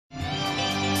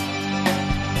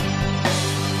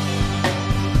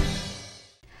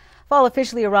Fall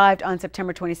officially arrived on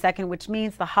September 22nd, which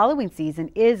means the Halloween season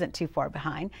isn't too far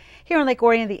behind. Here in Lake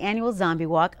Orion, the annual Zombie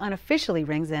Walk unofficially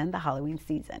rings in the Halloween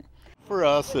season. For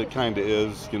us, it kind of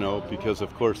is, because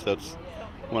of course that's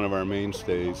one of our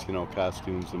mainstays,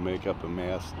 costumes and makeup and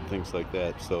masks and things like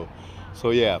that. So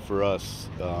yeah, for us,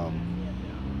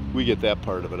 we get that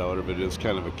part of it out of it. It's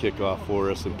kind of a kickoff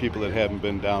for us, and people that haven't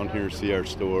been down here see our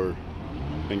store,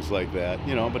 things like that,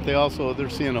 but they're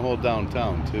seeing the whole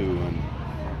downtown too, and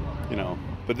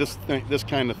but this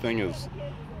kind of thing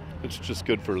it's just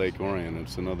good for Lake Orion.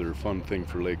 It's another fun thing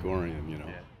for Lake Orion,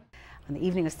 On the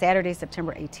evening of Saturday,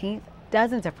 September 18th,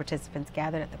 dozens of participants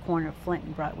gathered at the corner of Flint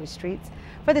and Broadway streets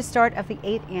for the start of the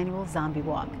 8th annual Zombie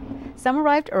Walk. Some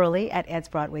arrived early at Ed's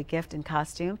Broadway Gift in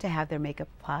costume to have their makeup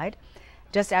applied.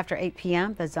 Just after 8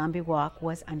 p.m., the Zombie Walk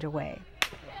was underway.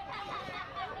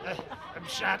 I'm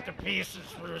shot to pieces,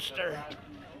 Rooster.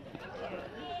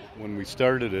 When we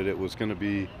started it, it was going to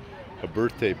be a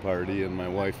birthday party, and my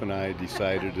wife and I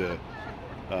decided to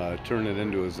turn it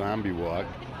into a zombie walk,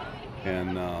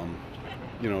 and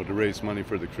to raise money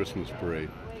for the Christmas parade.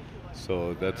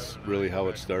 So that's really how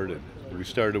it started. We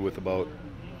started with about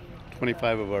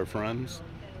 25 of our friends,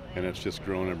 and it's just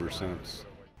grown ever since.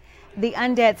 The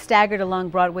Undead staggered along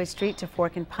Broadway Street to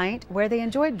Fork and Pint, where they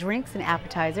enjoyed drinks and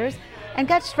appetizers and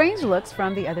got strange looks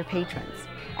from the other patrons.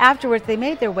 Afterwards, they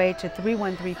made their way to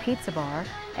 313 Pizza Bar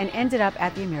and ended up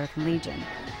at the American Legion.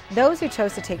 Those who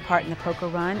chose to take part in the poker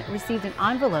run received an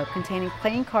envelope containing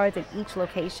playing cards at each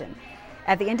location.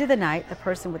 At the end of the night, the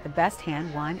person with the best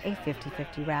hand won a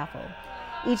 50-50 raffle.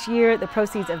 Each year, the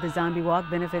proceeds of the Zombie Walk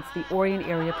benefits the Orion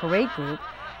Area Parade Group,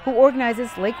 who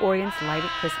organizes Lake Orion's Lighted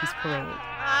Christmas Parade.